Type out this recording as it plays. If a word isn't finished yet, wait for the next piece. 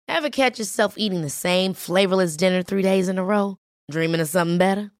Ever catch yourself eating the same flavorless dinner 3 days in a row? Dreaming of something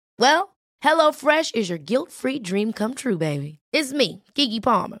better? Well, HelloFresh is your guilt-free dream come true, baby. It's me, Keke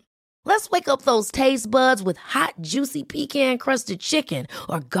Palmer. Let's wake up those taste buds with hot, juicy pecan-crusted chicken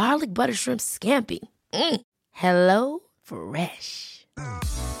or garlic butter shrimp scampi. Hello Fresh.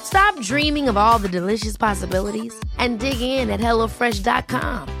 Stop dreaming of all the delicious possibilities and dig in at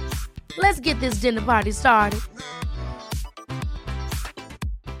HelloFresh.com. Let's get this dinner party started.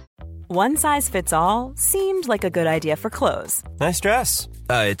 One size fits all seemed like a good idea for clothes. Nice dress.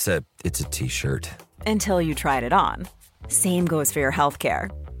 It's a t-shirt. Until you tried it on. Same goes for your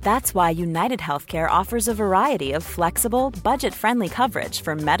healthcare. That's why United Healthcare offers a variety of flexible, budget-friendly coverage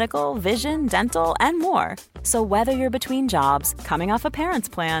for medical, vision, dental, and more. So whether you're between jobs, coming off a parent's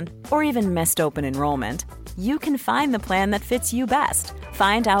plan, or even missed open enrollment, you can find the plan that fits you best.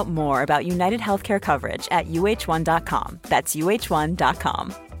 Find out more about United Healthcare coverage at uh1.com. That's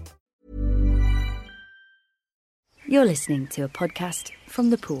uh1.com. You're listening to a podcast from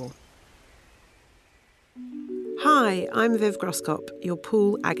The Pool. Hi, I'm Viv Groskop, your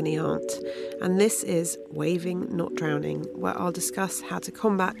pool agony aunt, and this is Waving Not Drowning, where I'll discuss how to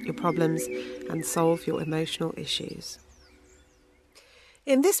combat your problems and solve your emotional issues.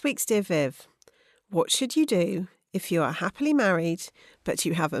 In this week's Dear Viv, what should you do if you are happily married but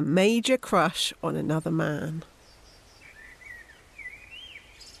you have a major crush on another man?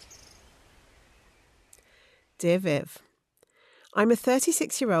 Dear Viv, I'm a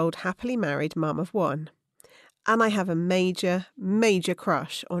 36-year-old happily married mum of one. And I have a major, major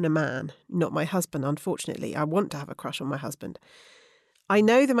crush on a man. Not my husband, unfortunately. I want to have a crush on my husband. I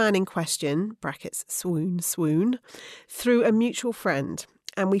know the man in question, brackets, swoon, through a mutual friend,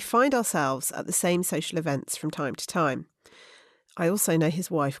 and we find ourselves at the same social events from time to time. I also know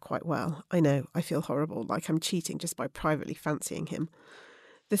his wife quite well. I know, I feel horrible, like I'm cheating just by privately fancying him.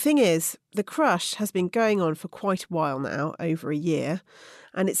 The thing is, the crush has been going on for quite a while now, over a year,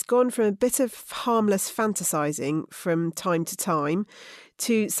 and it's gone from a bit of harmless fantasising from time to time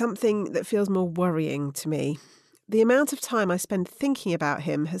to something that feels more worrying to me. The amount of time I spend thinking about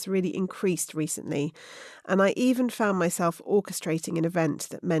him has really increased recently, and I even found myself orchestrating an event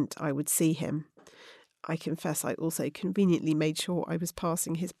that meant I would see him. I confess I also conveniently made sure I was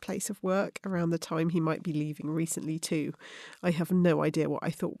passing his place of work around the time he might be leaving recently too. I have no idea what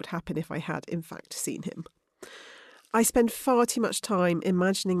I thought would happen if I had in fact seen him. I spend far too much time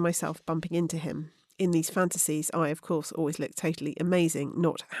imagining myself bumping into him. In these fantasies, I, of course, always look totally amazing,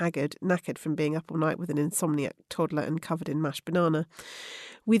 not haggard, knackered from being up all night with an insomniac toddler and covered in mashed banana.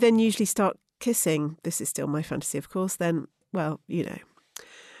 We then usually start kissing. This is still my fantasy, of course. Then, well, you know.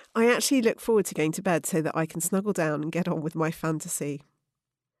 I actually look forward to going to bed so that I can snuggle down and get on with my fantasy.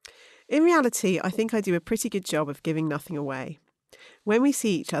 In reality, I think I do a pretty good job of giving nothing away. When we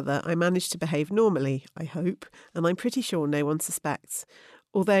see each other, I manage to behave normally, I hope, and I'm pretty sure no one suspects.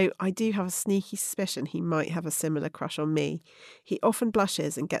 Although I do have a sneaky suspicion he might have a similar crush on me. He often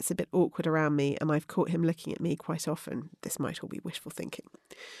blushes and gets a bit awkward around me, and I've caught him looking at me quite often. This might all be wishful thinking.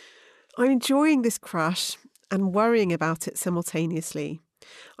 I'm enjoying this crush and worrying about it simultaneously.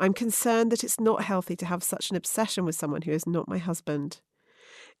 I'm concerned that it's not healthy to have such an obsession with someone who is not my husband.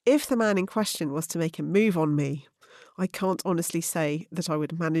 If the man in question was to make a move on me, I can't honestly say that I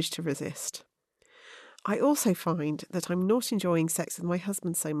would manage to resist. I also find that I'm not enjoying sex with my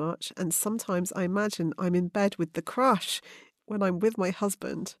husband so much, and sometimes I imagine I'm in bed with the crush when I'm with my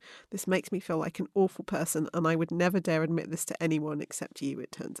husband. This makes me feel like an awful person, and I would never dare admit this to anyone except you,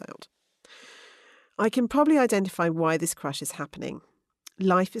 it turns out. I can probably identify why this crush is happening.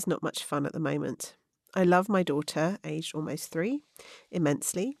 Life is not much fun at the moment. I love my daughter, aged almost 3,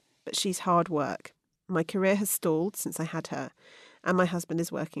 immensely, but she's hard work. My career has stalled since I had her, and my husband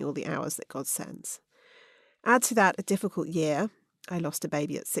is working all the hours that God sends. Add to that a difficult year. I lost a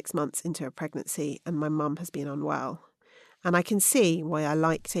baby at 6 months into a pregnancy, and my mum has been unwell. And I can see why I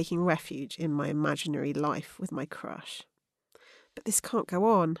like taking refuge in my imaginary life with my crush. But this can't go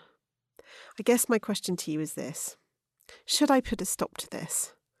on. I guess my question to you is this. Should I put a stop to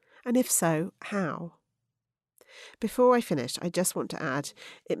this? And if so, how? Before I finish, I just want to add,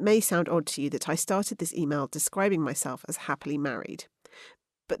 it may sound odd to you that I started this email describing myself as happily married.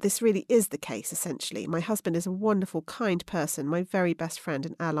 But this really is the case, essentially. My husband is a wonderful, kind person, my very best friend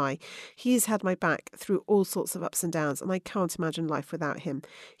and ally. He's had my back through all sorts of ups and downs, and I can't imagine life without him.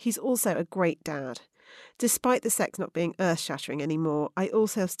 He's also a great dad. Despite the sex not being earth-shattering anymore, I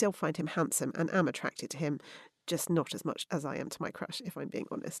also still find him handsome and am attracted to him. Just not as much as I am to my crush, if I'm being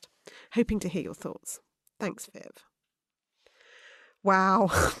honest. Hoping to hear your thoughts. Thanks, Viv. Wow.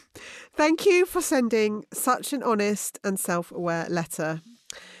 Thank you for sending such an honest and self-aware letter.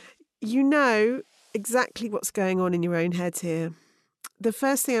 You know exactly what's going on in your own head here. The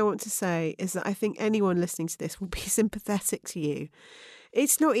first thing I want to say is that I think anyone listening to this will be sympathetic to you.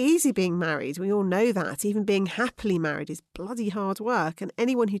 It's not easy being married. We all know that. Even being happily married is bloody hard work. And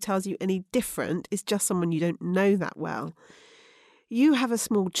anyone who tells you any different is just someone you don't know that well. You have a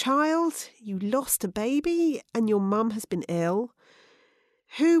small child, you lost a baby, and your mum has been ill.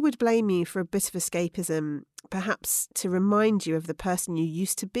 Who would blame you for a bit of escapism, perhaps to remind you of the person you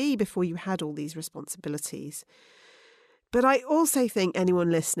used to be before you had all these responsibilities? But I also think anyone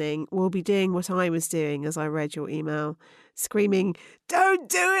listening will be doing what I was doing as I read your email, screaming, "Don't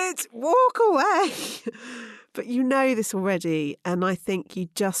do it! Walk away!" But you know this already, and I think you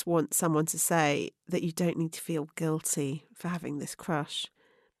just want someone to say that you don't need to feel guilty for having this crush,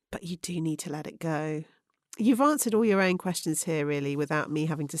 but you do need to let it go. You've answered all your own questions here, really, without me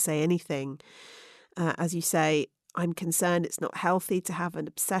having to say anything. As you say, I'm concerned it's not healthy to have an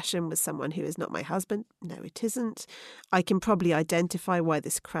obsession with someone who is not my husband. No, it isn't. I can probably identify why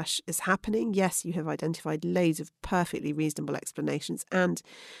this crush is happening. Yes, you have identified loads of perfectly reasonable explanations. And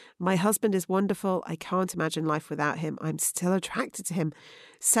my husband is wonderful. I can't imagine life without him. I'm still attracted to him.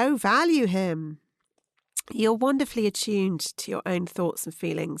 So value him. You're wonderfully attuned to your own thoughts and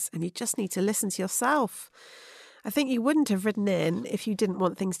feelings, and you just need to listen to yourself. I think you wouldn't have written in if you didn't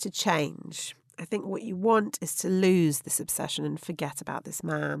want things to change. I think what you want is to lose this obsession and forget about this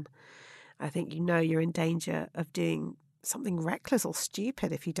man. I think you know you're in danger of doing something reckless or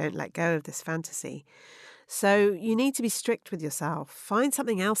stupid if you don't let go of this fantasy. So you need to be strict with yourself. Find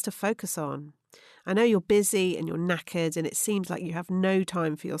something else to focus on. I know you're busy and you're knackered and it seems like you have no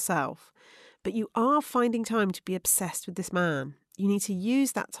time for yourself, but you are finding time to be obsessed with this man. You need to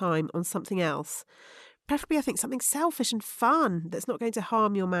use that time on something else. Preferably, I think, something selfish and fun that's not going to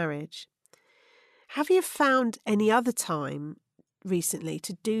harm your marriage. Have you found any other time recently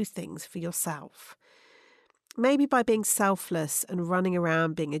to do things for yourself? Maybe by being selfless and running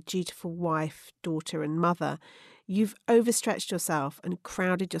around being a dutiful wife, daughter and mother, you've overstretched yourself and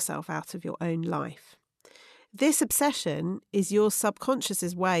crowded yourself out of your own life. This obsession is your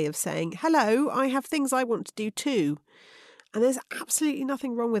subconscious's way of saying, hello, I have things I want to do too. And there's absolutely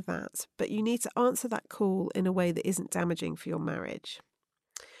nothing wrong with that, but you need to answer that call in a way that isn't damaging for your marriage.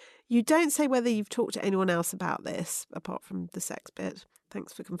 You don't say whether you've talked to anyone else about this, apart from the sex bit.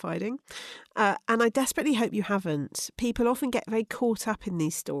 Thanks for confiding. And I desperately hope you haven't. People often get very caught up in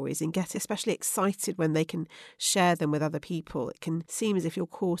these stories and get especially excited when they can share them with other people. It can seem as if you're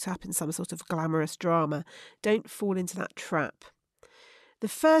caught up in some sort of glamorous drama. Don't fall into that trap. The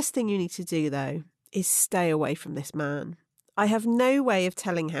first thing you need to do, though, is stay away from this man. I have no way of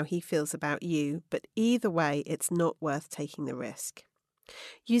telling how he feels about you, but either way, it's not worth taking the risk.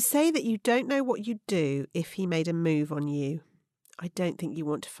 You say that you don't know what you'd do if he made a move on you. I don't think you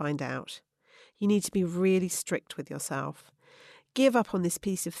want to find out. You need to be really strict with yourself. Give up on this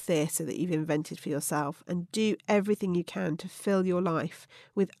piece of theatre that you've invented for yourself and do everything you can to fill your life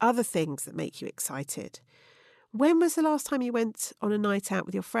with other things that make you excited. When was the last time you went on a night out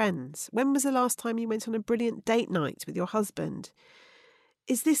with your friends? When was the last time you went on a brilliant date night with your husband?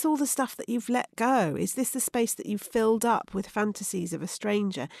 Is this all the stuff that you've let go? Is this the space that you've filled up with fantasies of a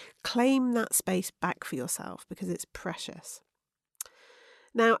stranger? Claim that space back for yourself because it's precious.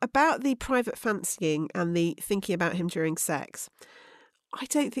 Now, about the private fancying and the thinking about him during sex, I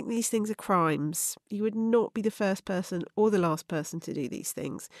don't think these things are crimes. You would not be the first person or the last person to do these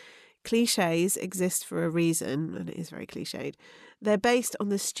things. Clichés exist for a reason, and it is very cliched. They're based on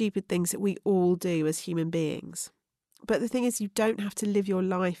the stupid things that we all do as human beings. But the thing is, you don't have to live your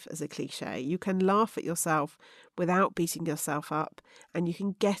life as a cliche. You can laugh at yourself without beating yourself up, and you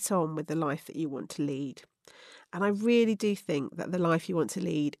can get on with the life that you want to lead. And I really do think that the life you want to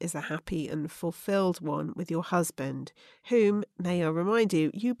lead is a happy and fulfilled one with your husband, whom, may I remind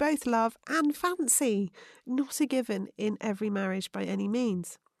you, you both love and fancy. Not a given in every marriage by any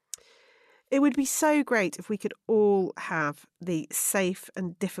means. It would be so great if we could all have the safe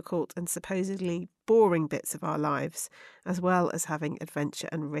and difficult and supposedly boring bits of our lives, as well as having adventure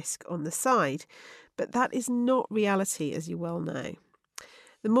and risk on the side. But that is not reality, as you well know.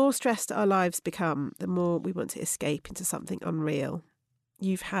 The more stressed our lives become, the more we want to escape into something unreal.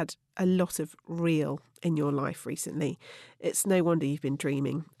 You've had a lot of real in your life recently. It's no wonder you've been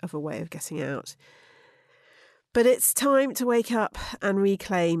dreaming of a way of getting out. But it's time to wake up and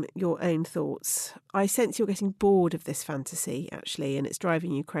reclaim your own thoughts. I sense you're getting bored of this fantasy, actually, and it's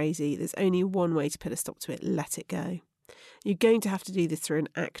driving you crazy. There's only one way to put a stop to it. Let it go. You're going to have to do this through an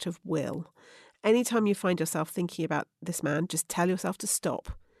act of will. Anytime you find yourself thinking about this man, just tell yourself to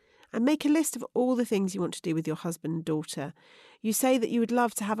stop And make a list of all the things you want to do with your husband and daughter. You say that you would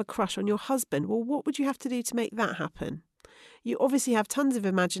love to have a crush on your husband. Well, what would you have to do to make that happen? You obviously have tons of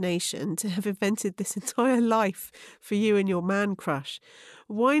imagination to have invented this entire life for you and your man crush.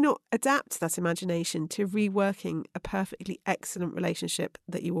 Why not adapt that imagination to reworking a perfectly excellent relationship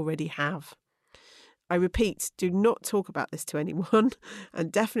that you already have? I repeat, do not talk about this to anyone,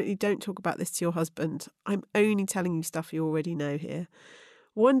 and definitely don't talk about this to your husband. I'm only telling you stuff you already know here.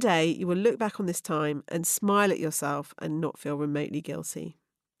 One day you will look back on this time and smile at yourself and not feel remotely guilty.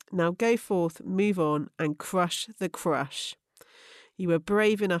 Now go forth, move on, and crush the crush. You were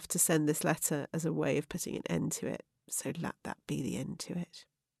brave enough to send this letter as a way of putting an end to it, so let that be the end to it.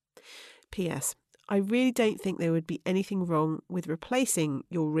 P.S. I really don't think there would be anything wrong with replacing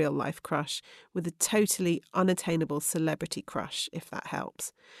your real-life crush with a totally unattainable celebrity crush, if that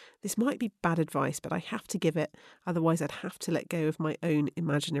helps. This might be bad advice, but I have to give it, otherwise I'd have to let go of my own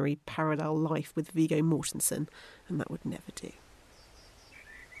imaginary parallel life with Viggo Mortensen, and that would never do.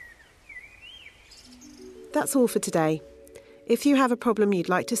 That's all for today. If you have a problem you'd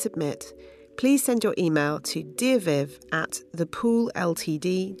like to submit, please send your email to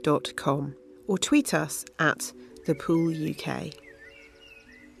dearviv@thepoolltd.com or tweet us at thepooluk.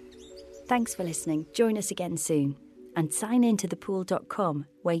 Thanks for listening. Join us again soon. And sign in to thepool.com,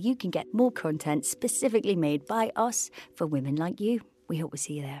 where you can get more content specifically made by us for women like you. We hope we'll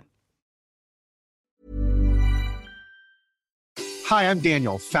see you there. Hi, I'm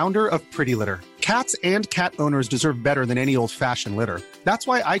Daniel, founder of Pretty Litter. Cats and cat owners deserve better than any old-fashioned litter. That's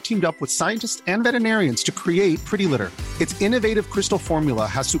why I teamed up with scientists and veterinarians to create Pretty Litter. Its innovative crystal formula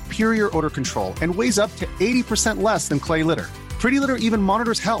has superior odor control and weighs up to 80% less than clay litter. Pretty Litter even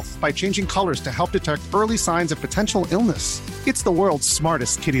monitors health by changing colors to help detect early signs of potential illness. It's the world's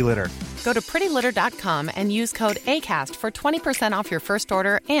smartest kitty litter. Go to prettylitter.com and use code ACAST for 20% off your first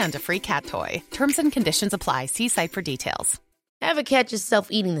order and a free cat toy. Terms and conditions apply. See site for details. Ever catch yourself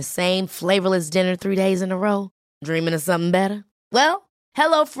eating the same flavorless dinner 3 days in a row? Dreaming of something better? Well,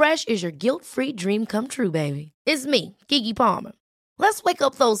 HelloFresh is your guilt-free dream come true, baby. It's me, Keke Palmer. Let's wake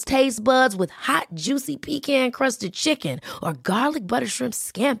up those taste buds with hot, juicy pecan-crusted chicken or garlic butter shrimp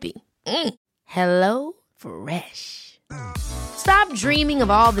scampi. Hello Fresh. Stop dreaming of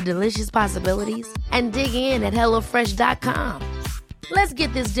all the delicious possibilities and dig in at HelloFresh.com. Let's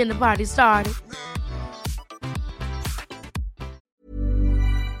get this dinner party started.